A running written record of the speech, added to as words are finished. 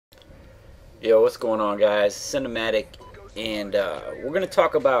Yo, what's going on, guys? Cinematic, and we're gonna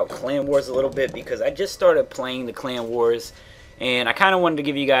talk about Clan Wars a little bit because I just started playing the Clan Wars, and I kind of wanted to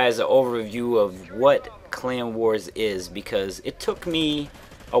give you guys an overview of what Clan Wars is because it took me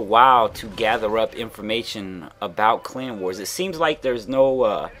a while to gather up information about Clan Wars. It seems like there's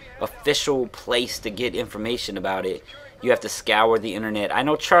no official place to get information about it. You have to scour the internet. I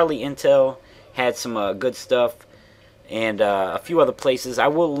know Charlie Intel had some good stuff and a few other places. I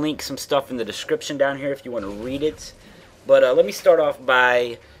will link some stuff in the description down here if you want to read it. But let me start off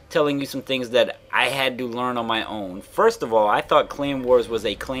by telling you some things that I had to learn on my own. First of all, I thought Clan Wars was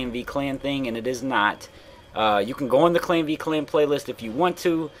a Clan v Clan thing, and it is not. You can go on the Clan v Clan playlist if you want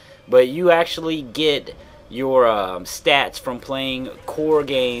to, but you actually get your stats from playing core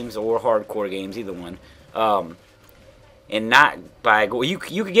games or hardcore games, either one. And not by you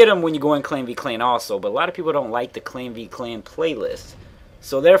could get them when you go in Clan v Clan also, but a lot of people don't like the Clan v Clan playlist.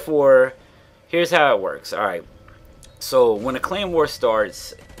 So therefore, here's how it works. Alright, so when a Clan War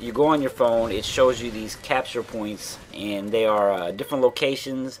starts, you go on your phone, it shows you these capture points, and they are different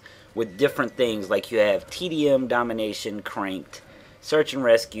locations with different things. Like you have TDM, Domination, Cranked, Search and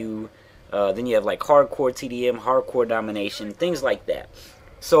Rescue, then you have like Hardcore TDM, Hardcore Domination, things like that.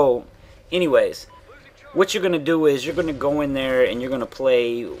 So anyways, what you're going to do is you're going to go in there and you're going to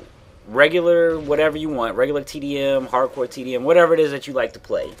play regular whatever you want, regular TDM, hardcore TDM, whatever it is that you like to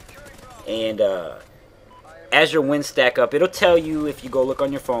play. And as your wins stack up, it'll tell you, if you go look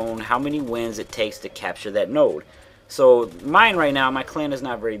on your phone, how many wins it takes to capture that node. So mine right now, my clan is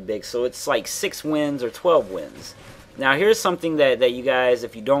not very big, so it's like 6 wins or 12 wins. Now here's something that you guys,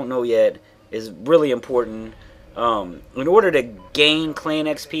 if you don't know yet, is really important. In order to gain clan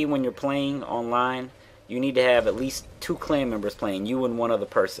XP when you're playing online, you need to have at least 2 clan members playing, you and one other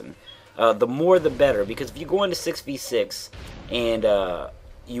person. The more the better, because if you go into 6v6 and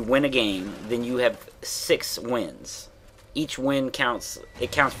you win a game, then you have 6 wins. Each win counts,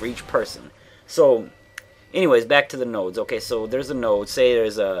 it counts for each person. So anyways, back to the nodes. Okay, so there's a node, say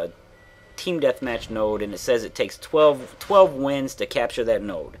there's a team deathmatch node, and it says it takes 12 wins to capture that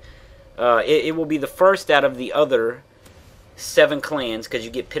node. It will be the first out of the other 7 clans, because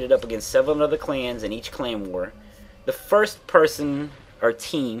you get pitted up against 7 other clans in each clan war. The first person or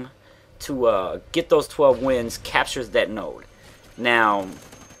team to get those 12 wins captures that node. Now,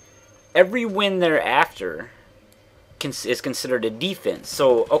 every win thereafter is considered a defense.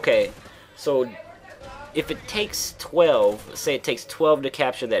 So, okay, so if it takes 12, say it takes 12 to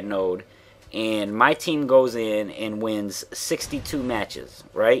capture that node, and my team goes in and wins 62 matches,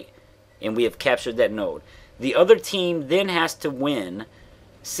 right? And we have captured that node. The other team then has to win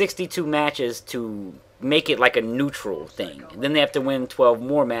 62 matches to make it like a neutral thing. Then they have to win 12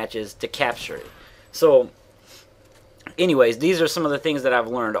 more matches to capture it. So, anyways, these are some of the things that I've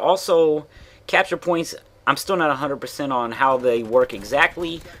learned. Also, capture points, I'm still not 100% on how they work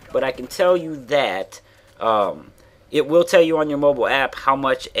exactly, but I can tell you that it will tell you on your mobile app how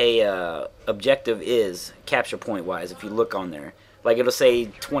much a objective is capture point wise if you look on there. Like it'll say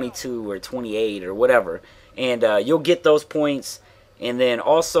 22 or 28 or whatever. And you'll get those points. And then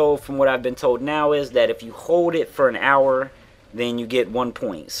also, from what I've been told now, is that if you hold it for an hour, then you get 1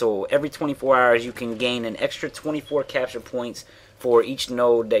 point. So every 24 hours you can gain an extra 24 capture points for each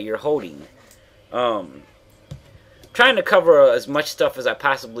node that you're holding. Trying to cover as much stuff as I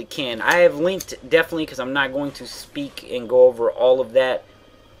possibly can. I have linked, definitely, because I'm not going to speak and go over all of that.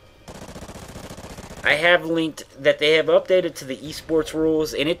 I have linked that they have updated to the esports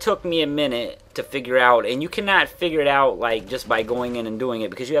rules, and it took me a minute to figure out, and you cannot figure it out like just by going in and doing it,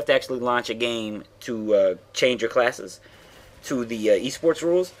 because you have to actually launch a game to change your classes to the esports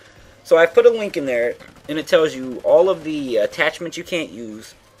rules. So I put a link in there, and it tells you all of the attachments you can't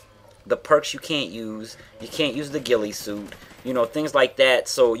use, the perks you can't use the ghillie suit, you know, things like that.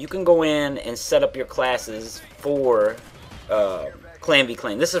 So you can go in and set up your classes for Clan v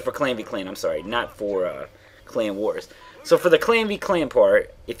Clan. This is for Clan v Clan, I'm sorry, not for Clan Wars. So for the Clan v Clan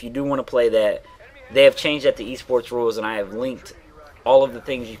part, if you do want to play that, they have changed that to esports rules, and I have linked all of the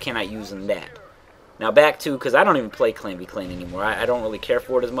things you cannot use in that. Now back to, because I don't even play Clan v Clan anymore. I don't really care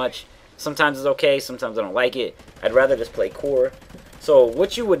for it as much. Sometimes it's okay, sometimes I don't like it. I'd rather just play core. So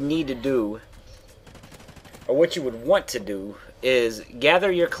what you would need to do, or what you would want to do, is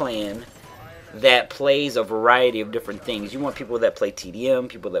gather your clan that plays a variety of different things. You want people that play TDM,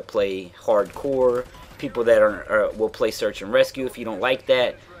 people that play hardcore, people that will play search and rescue if you don't like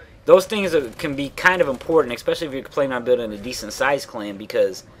that. Those things can be kind of important, especially if you're planning on building a decent sized clan,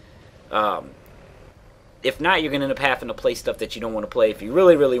 because if not, you're going to end up having to play stuff that you don't want to play if you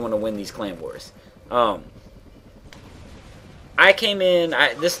really, really want to win these clan wars. I came in.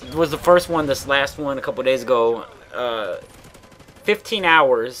 This was the first one. This last one a couple days ago. 15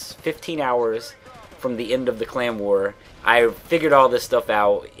 hours from the end of the clan war. I figured all this stuff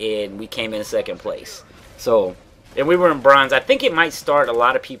out, and we came in second place. So, and we were in bronze. I think it might start a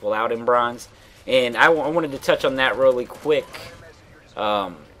lot of people out in bronze. And I wanted to touch on that really quick.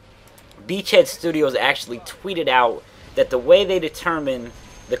 Beachhead Studios actually tweeted out that the way they determine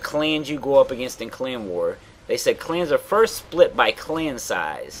the clans you go up against in Clan War, they said clans are first split by clan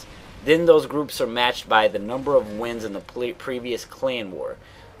size. Then those groups are matched by the number of wins in the previous clan war.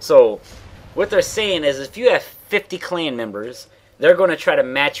 So what they're saying is if you have 50 clan members, they're going to try to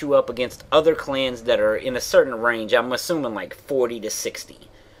match you up against other clans that are in a certain range. I'm assuming like 40 to 60.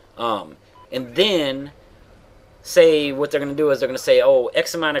 And then say what they're going to do is they're going to say, oh,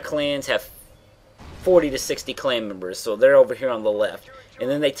 X amount of clans have 40 to 60 clan members. So they're over here on the left. And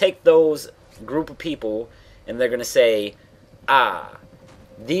then they take those group of people and they're going to say,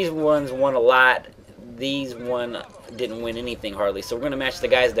 these ones won a lot, these one didn't win anything hardly. So we're going to match the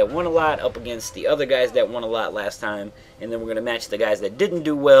guys that won a lot up against the other guys that won a lot last time. And then we're going to match the guys that didn't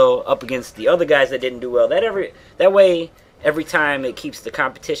do well up against the other guys that didn't do well. That way, every time it keeps the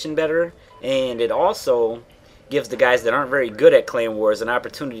competition better. And it also gives the guys that aren't very good at Clan Wars an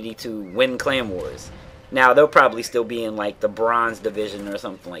opportunity to win Clan Wars. Now, they'll probably still be in like the bronze division or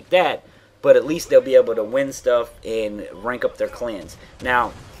something like that. But at least they'll be able to win stuff and rank up their clans.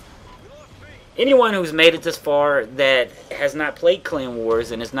 Now, anyone who's made it this far that has not played Clan Wars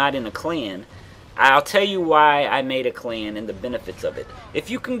and is not in a clan, I'll tell you why I made a clan and the benefits of it.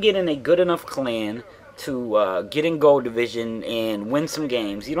 If you can get in a good enough clan to get in Gold Division and win some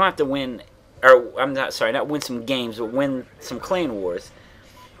games, you don't have to win, or I'm not sorry, not win some games, but win some Clan Wars.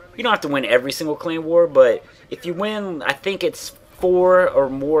 You don't have to win every single Clan War, but if you win, I think it's 4 or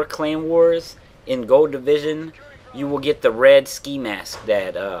more Clan Wars in Gold Division, you will get the red ski mask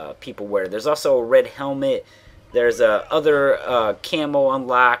that people wear. There's also a red helmet. There's other camo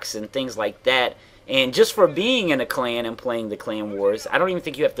unlocks and things like that. And just for being in a clan and playing the Clan Wars, I don't even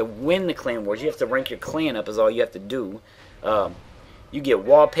think you have to win the Clan Wars. You have to rank your clan up is all you have to do. You get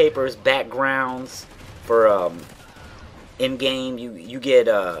wallpapers, backgrounds for in-game. You get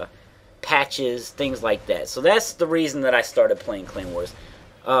patches, things like that. So that's the reason that I started playing Clan Wars.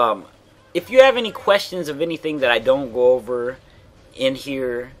 If you have any questions of anything that I don't go over in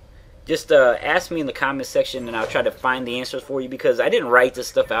here, just ask me in the comment section and I'll try to find the answers for you, because I didn't write this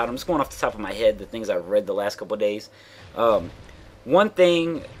stuff out. I'm just going off the top of my head, the things I've read the last couple of days. Another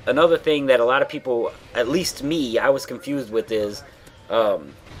thing that a lot of people, at least me, I was confused with is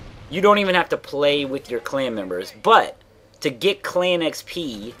you don't even have to play with your clan members, but to get clan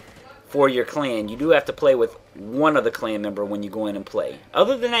XP for your clan, you do have to play with one of the clan member when you go in and play.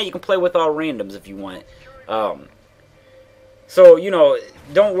 Other than that, you can play with all randoms if you want. So, you know,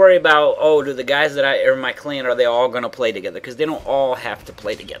 don't worry about, oh, do the guys that are in my clan, are they all going to play together? Because they don't all have to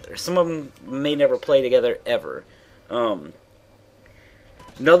play together. Some of them may never play together ever.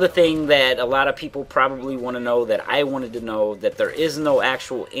 Another thing that a lot of people probably want to know, that I wanted to know, that there is no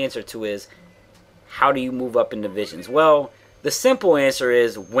actual answer to, is how do you move up in divisions? Well, the simple answer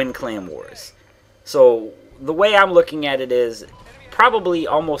is win Clan Wars. So the way I'm looking at it is probably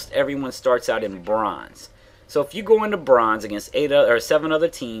almost everyone starts out in bronze. So if you go into bronze against 7 other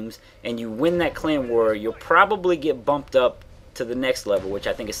teams and you win that Clan War, you'll probably get bumped up to the next level, which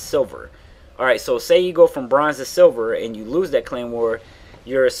I think is silver. Alright, so say you go from bronze to silver and you lose that Clan War,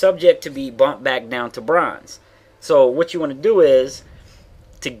 you're subject to be bumped back down to bronze. So what you want to do is,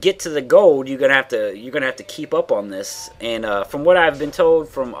 to get to the gold, you're gonna have to keep up on this. And from what I've been told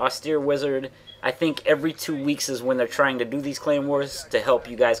from Austere Wizard, I think every 2 weeks is when they're trying to do these Clan Wars to help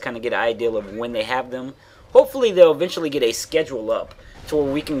you guys kind of get an idea of when they have them. Hopefully they'll eventually get a schedule up to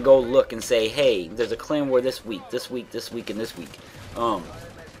where we can go look and say, hey, there's a Clan War this week, this week, this week, and this week.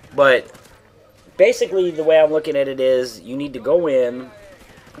 But basically the way I'm looking at it is, you need to go in,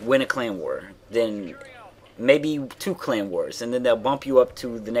 win a Clan War, then maybe 2 Clan Wars, and then they'll bump you up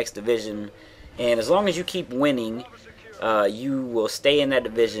to the next division. And as long as you keep winning, you will stay in that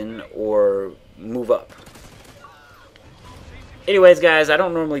division or move up. Anyways, guys, I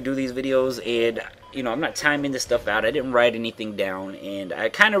don't normally do these videos, and you know, I'm not timing this stuff out. I didn't write anything down, and I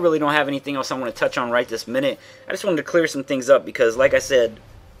kind of really don't have anything else I want to touch on right this minute. I just wanted to clear some things up because, like I said,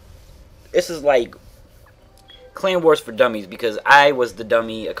 this is like Clan Wars for Dummies, because I was the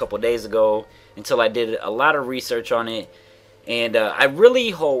dummy a couple days ago until I did a lot of research on it. And I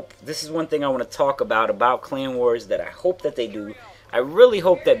really hope, this is one thing I want to talk about Clan Wars, that I hope that they do. I really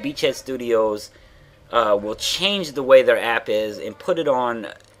hope that Beachhead Studios will change the way their app is and put it on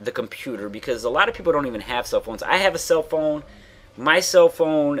the computer, because a lot of people don't even have cell phones. I have a cell phone, my cell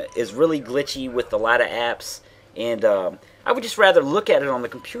phone is really glitchy with a lot of apps, and I would just rather look at it on the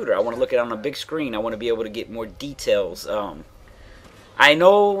computer. I want to look at it on a big screen. I want to be able to get more details. I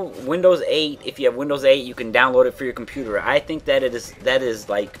know Windows 8, if you have Windows 8, you can download it for your computer. I think that that is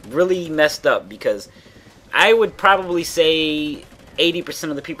like really messed up, because I would probably say 80%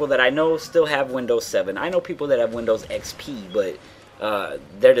 of the people that I know still have Windows 7. I know people that have Windows XP, but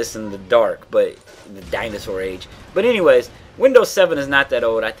they're just in the dark, but the dinosaur age. But anyways, Windows 7 is not that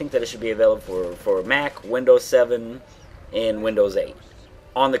old. I think that it should be available for Mac, Windows 7, and Windows 8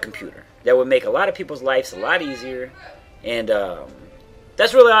 on the computer. That would make a lot of people's lives a lot easier. And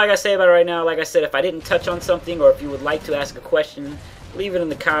that's really all I got to say about it right now. Like I said, if I didn't touch on something, or if you would like to ask a question, leave it in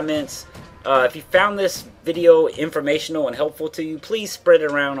the comments. If you found this video informational and helpful to you, please spread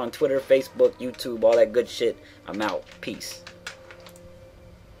it around on Twitter, Facebook, YouTube, all that good shit. I'm out. Peace.